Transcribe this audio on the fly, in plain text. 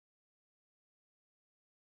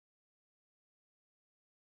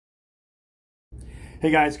Hey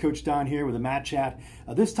guys, Coach Don here with a Mat Chat.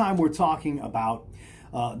 This time we're talking about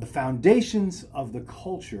the foundations of the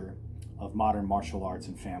culture of modern martial arts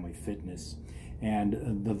and family fitness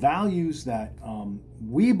and the values that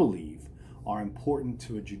we believe are important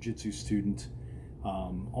to a jiu-jitsu student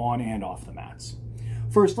on and off the mats.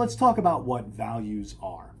 First, let's talk about what values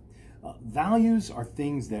are. Values are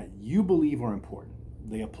things that you believe are important.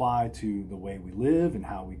 They apply to the way we live and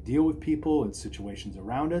how we deal with people and situations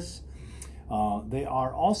around us. They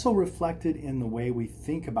are also reflected in the way we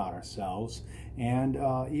think about ourselves and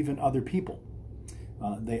even other people.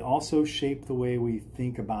 They also shape the way we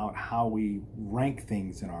think about how we rank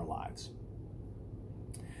things in our lives.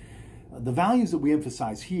 The values that we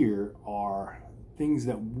emphasize here are things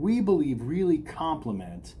that we believe really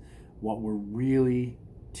complement what we're really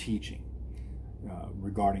teaching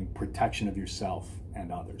regarding protection of yourself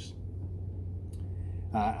and others.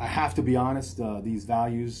 I have to be honest, these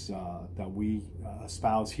values that we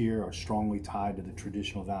espouse here are strongly tied to the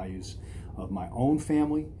traditional values of my own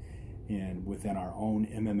family, and within our own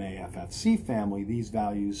MMAFFC family, these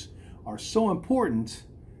values are so important,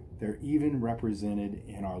 they're even represented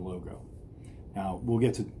in our logo. Now, we'll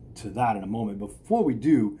get to that in a moment. Before we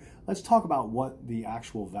do, let's talk about what the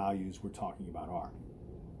actual values we're talking about are.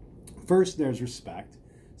 First, there's respect.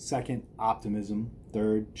 Second, optimism.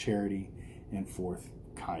 Third, charity. And fourth,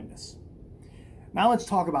 kindness. Now let's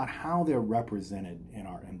talk about how they're represented in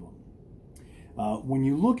our emblem. When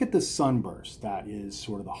you look at the sunburst, that is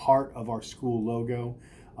sort of the heart of our school logo,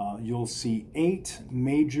 you'll see 8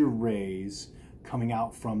 major rays coming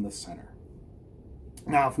out from the center.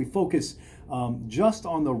 Now, if we focus just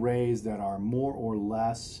on the rays that are more or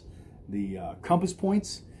less the compass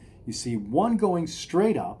points, you see one going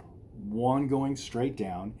straight up, one going straight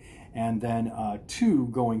down, and then 2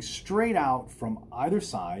 going straight out from either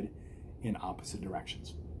side in opposite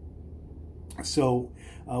directions. So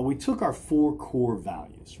we took our 4 core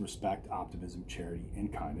values, respect, optimism, charity,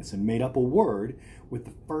 and kindness, and made up a word with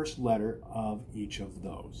the first letter of each of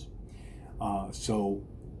those. So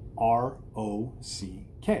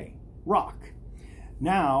R-O-C-K, rock.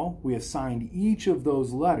 Now we assigned each of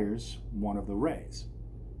those letters one of the rays.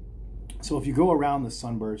 So if you go around the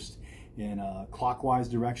sunburst in a clockwise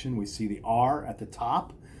direction, we see the R at the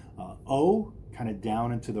top, O kind of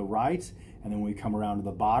down and to the right, and then when we come around to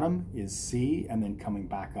the bottom is C, and then coming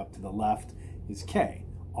back up to the left is K,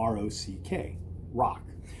 R-O-C-K, rock.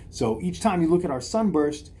 So each time you look at our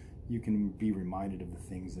sunburst, you can be reminded of the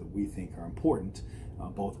things that we think are important,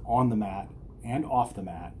 both on the mat and off the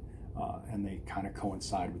mat, and they kind of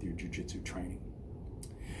coincide with your jiu-jitsu training.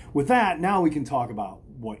 With that, now we can talk about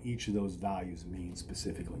what each of those values mean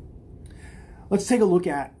specifically. Let's take a look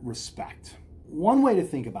at respect. One way to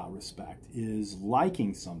think about respect is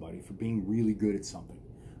liking somebody for being really good at something.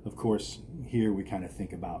 Of course, here we kind of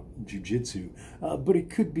think about jiu-jitsu, but it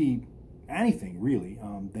could be anything really.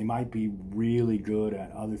 They might be really good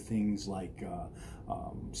at other things like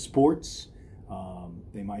sports.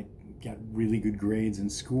 They might get really good grades in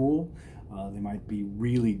school. They might be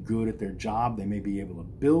really good at their job. They may be able to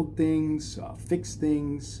build things, fix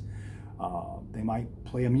things. They might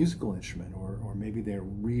play a musical instrument, or maybe they're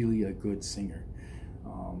really a good singer.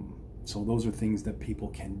 So those are things that people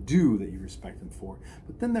can do that you respect them for.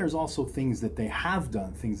 But then there's also things that they have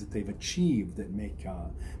done, things that they've achieved that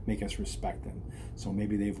make us respect them. So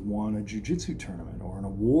maybe they've won a jiu-jitsu tournament or an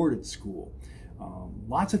award at school.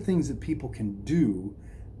 Lots of things that people can do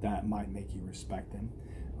that might make you respect them.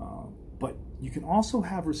 But you can also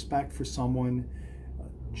have respect for someone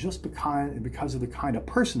just because of the kind of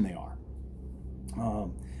person they are.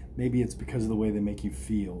 Maybe it's because of the way they make you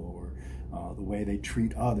feel, or the way they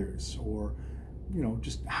treat others, or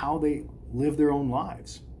just how they live their own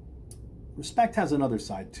lives. Respect has another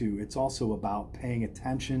side too. It's also about paying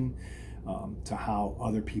attention to how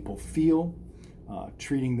other people feel,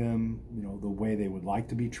 treating them the way they would like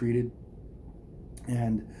to be treated,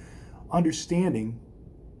 and understanding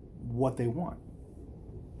what they want.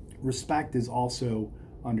 Respect is also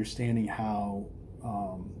understanding how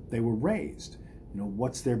they were raised.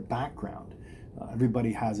 What's their background?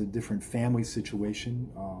 Everybody has a different family situation.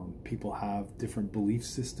 People have different belief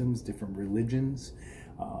systems, different religions.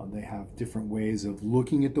 They have different ways of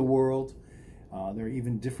looking at the world. There are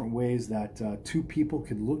even different ways that 2 people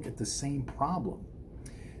could look at the same problem.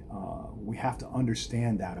 We have to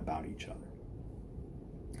understand that about each other.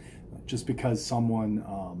 Just because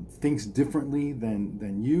someone thinks differently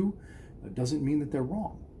than you doesn't mean that they're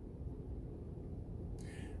wrong.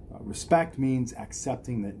 Respect means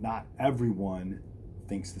accepting that not everyone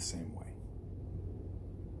thinks the same way.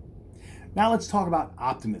 Now let's talk about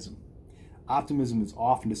optimism. Optimism is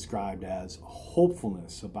often described as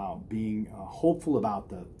hopefulness, about being hopeful about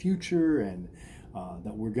the future and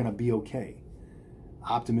that we're going to be okay.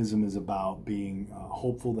 Optimism is about being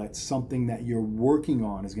hopeful that something that you're working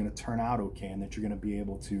on is going to turn out okay and that you're going to be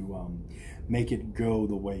able to make it go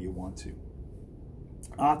the way you want to.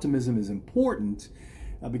 Optimism is important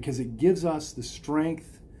because it gives us the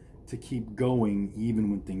strength to keep going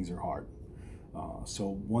even when things are hard.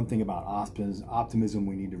 So one thing about optimism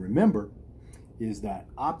we need to remember is that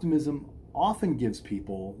optimism often gives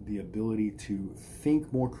people the ability to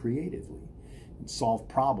think more creatively and solve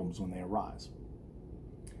problems when they arise.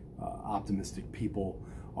 Optimistic people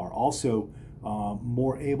are also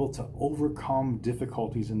more able to overcome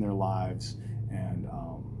difficulties in their lives, and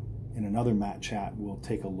in another Mat Chat we'll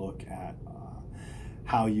take a look at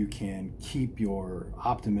how you can keep your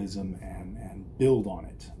optimism and build on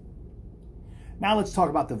it. Now let's talk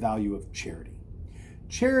about the value of charity.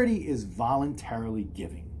 Charity is voluntarily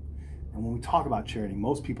giving. And when we talk about charity,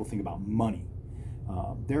 most people think about money.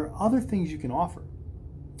 There are other things you can offer,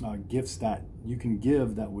 gifts that you can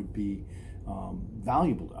give that would be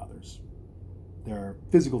valuable to others. There are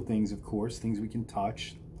physical things, of course, things we can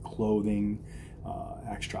touch, clothing,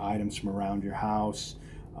 extra items from around your house.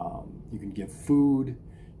 You can give food.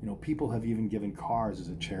 You know, people have even given cars as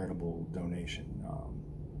a charitable donation,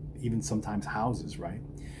 even sometimes houses, right?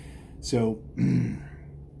 So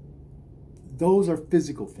those are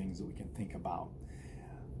physical things that we can think about.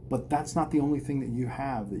 But that's not the only thing that you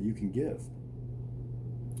have that you can give.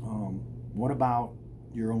 What about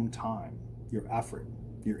your own time, your effort,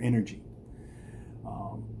 your energy?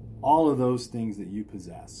 All of those things that you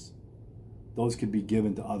possess, those could be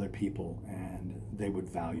given to other people and they would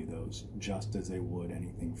value those just as they would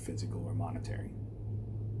anything physical or monetary.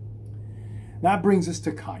 That brings us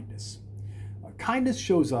to kindness. Kindness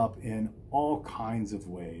shows up in all kinds of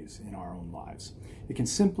ways in our own lives. It can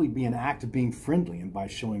simply be an act of being friendly and by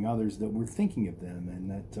showing others that we're thinking of them and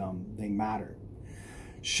that they matter.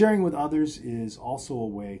 Sharing with others is also a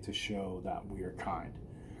way to show that we are kind.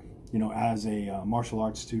 You know, as a martial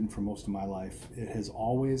arts student for most of my life, it has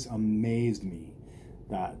always amazed me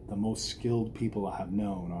that the most skilled people I have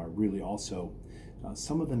known are really also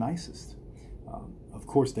some of the nicest. Of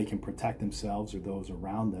course, they can protect themselves or those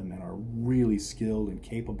around them and are really skilled and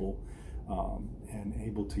capable and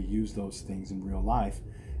able to use those things in real life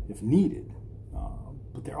if needed.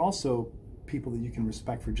 But they're also people that you can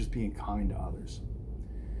respect for just being kind to others.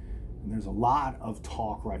 And there's a lot of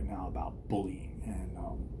talk right now about bullying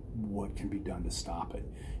and what can be done to stop it.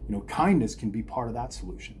 You know, kindness can be part of that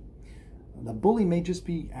solution. The bully may just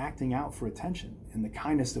be acting out for attention, and the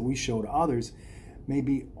kindness that we show to others may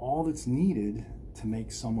be all that's needed to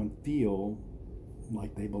make someone feel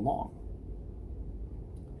like they belong.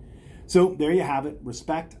 So there you have it.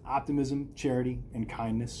 Respect, optimism, charity, and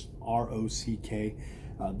kindness, ROCK.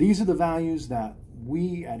 These are the values that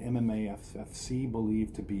we at MMAFFC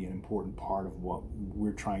believe to be an important part of what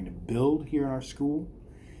we're trying to build here in our school.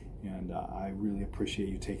 And I really appreciate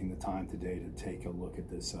you taking the time today to take a look at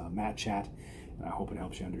this Mat Chat. And I hope it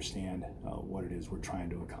helps you understand what it is we're trying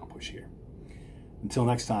to accomplish here. Until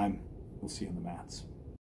next time, we'll see you on the mats.